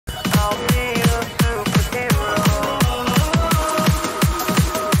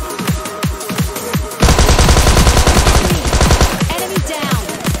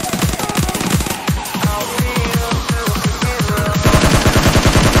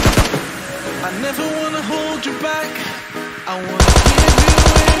I wanna give you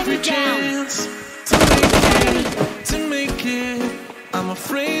every chance to make it. I'm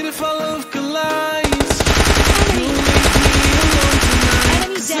afraid if our love collides, you'll leave me alone tonight.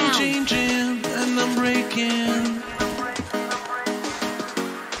 'Cause I'm changing and I'm breaking.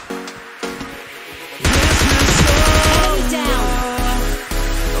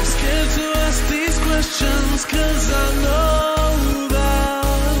 I'm scared to ask these questions, 'cause I know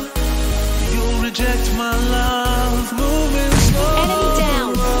that you'll reject my love. Moving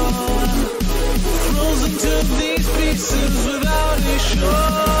slow, frozen to these pieces without a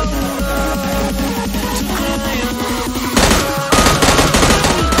shoulder to cry on.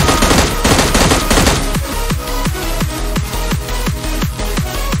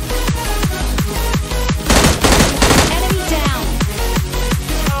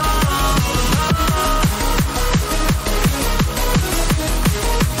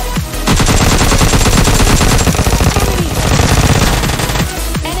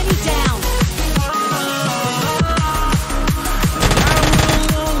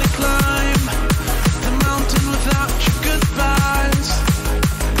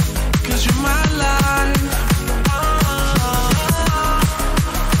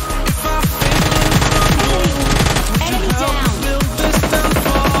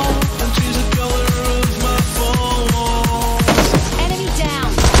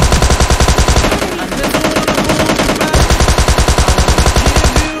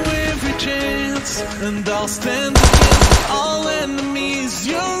 And I'll stand against all enemies,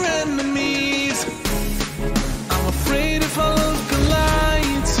 your enemies. I'm afraid if our love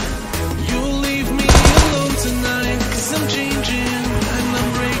collides, you'll leave me alone tonight. 'Cause I'm changing and I'm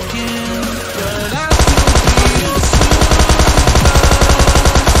breaking, but I'll still be your superhero.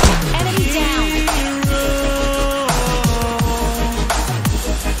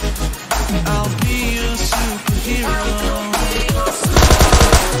 I'll be your superhero.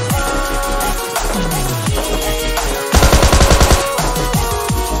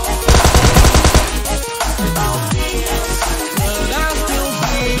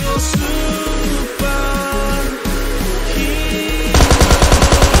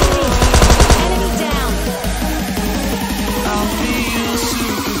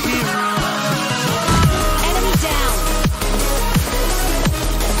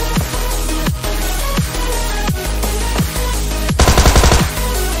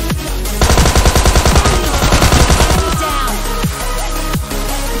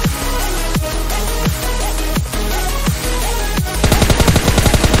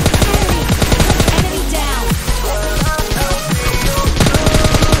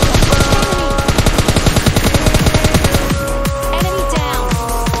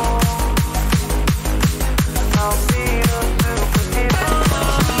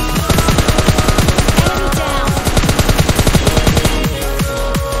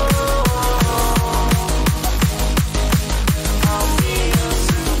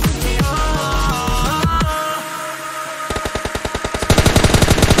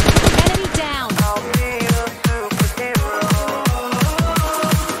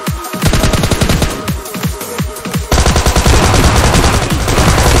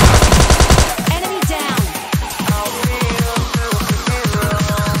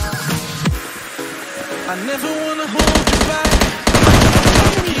 I never wanna hold you back.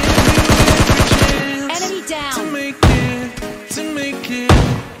 Give you every chance to make it.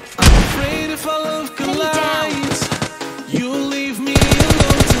 I'm afraid if our love collides, you'll leave me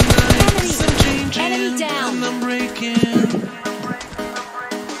alone tonight. 'Cause I'm changing and I'm breaking.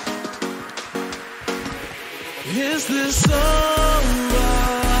 Is this over?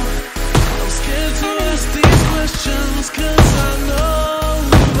 I'm scared to ask these questions, 'cause I know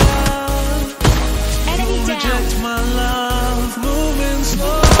reject my love.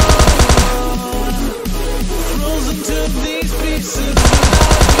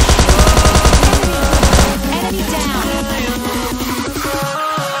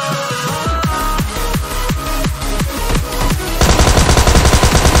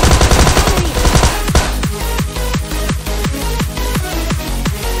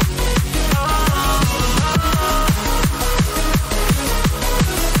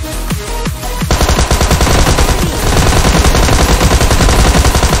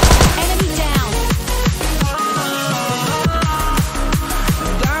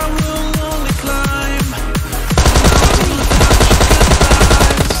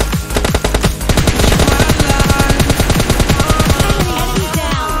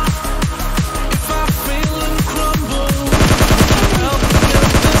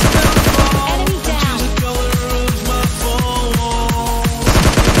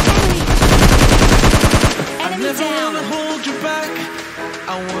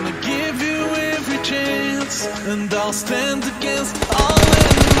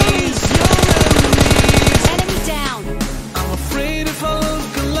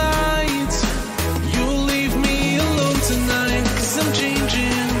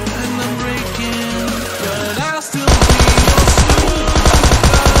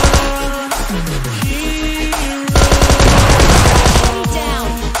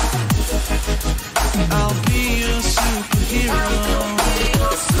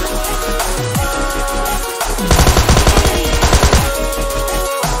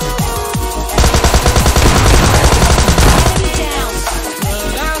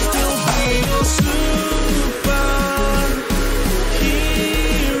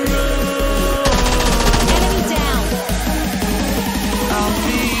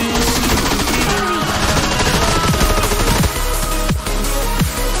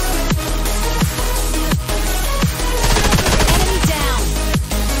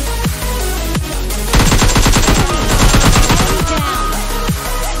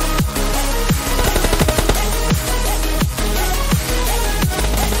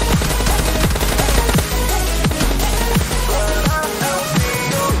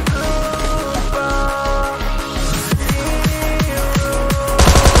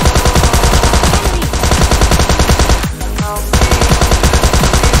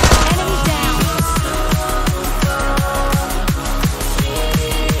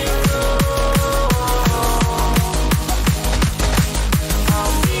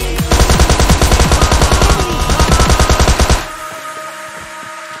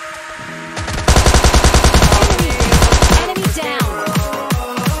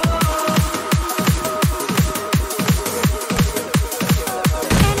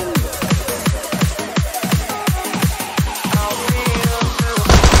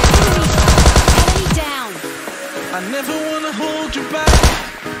 hold you back.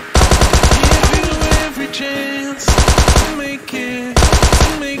 I give you every chance to make it,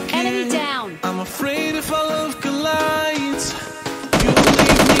 to make it. Enemy down. I'm afraid if our love collides, you'll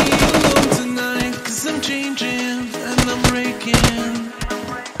leave me alone tonight. 'Cause I'm changing and I'm breaking.